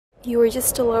You were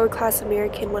just a lower-class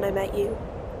American when I met you.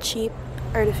 Cheap,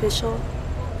 artificial.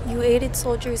 You aided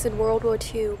soldiers in World War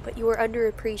II, but you were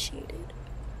underappreciated.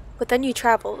 But then you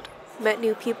traveled, met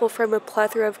new people from a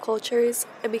plethora of cultures,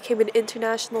 and became an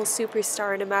international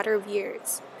superstar in a matter of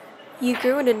years. You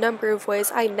grew in a number of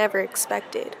ways I never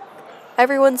expected.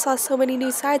 Everyone saw so many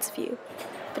new sides of you.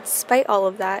 But despite all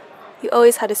of that, you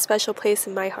always had a special place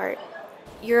in my heart.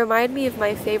 You remind me of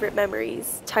my favorite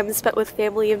memories, time spent with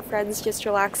family and friends just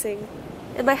relaxing,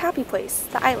 and my happy place,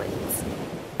 the islands.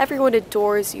 Everyone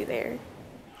adores you there.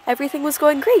 Everything was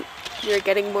going great. You were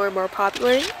getting more and more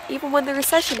popular, even when the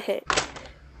recession hit.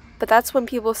 But that's when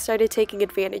people started taking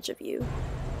advantage of you.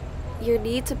 Your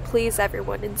need to please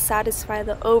everyone and satisfy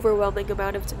the overwhelming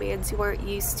amount of demands you weren't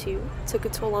used to took a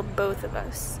toll on both of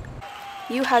us.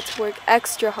 You had to work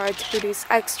extra hard to produce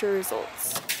extra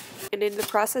results, and in the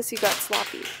process you got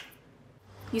sloppy.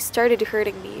 You started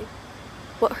hurting me.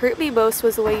 What hurt me most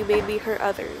was the way you made me hurt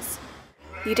others.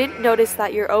 You didn't notice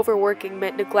that your overworking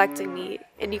meant neglecting me,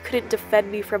 and you couldn't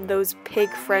defend me from those pig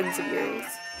friends of yours.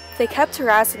 They kept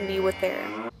harassing me with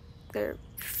their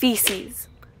feces,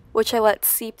 which I let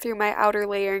seep through my outer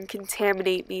layer and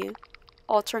contaminate me,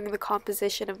 altering the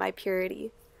composition of my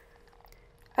purity.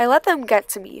 I let them get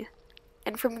to me,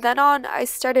 and from then on, I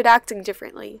started acting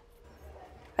differently.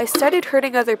 I started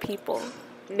hurting other people,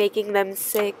 making them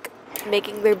sick,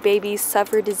 making their babies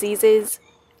suffer diseases,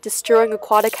 destroying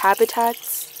aquatic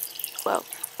habitats, well,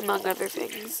 among other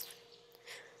things.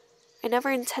 I never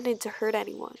intended to hurt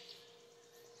anyone.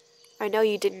 I know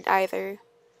you didn't either.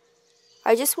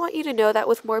 I just want you to know that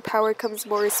with more power comes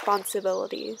more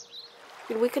responsibility,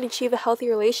 and we can achieve a healthy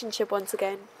relationship once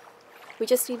again. We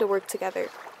just need to work together.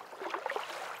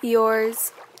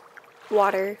 Yours,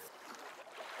 Water.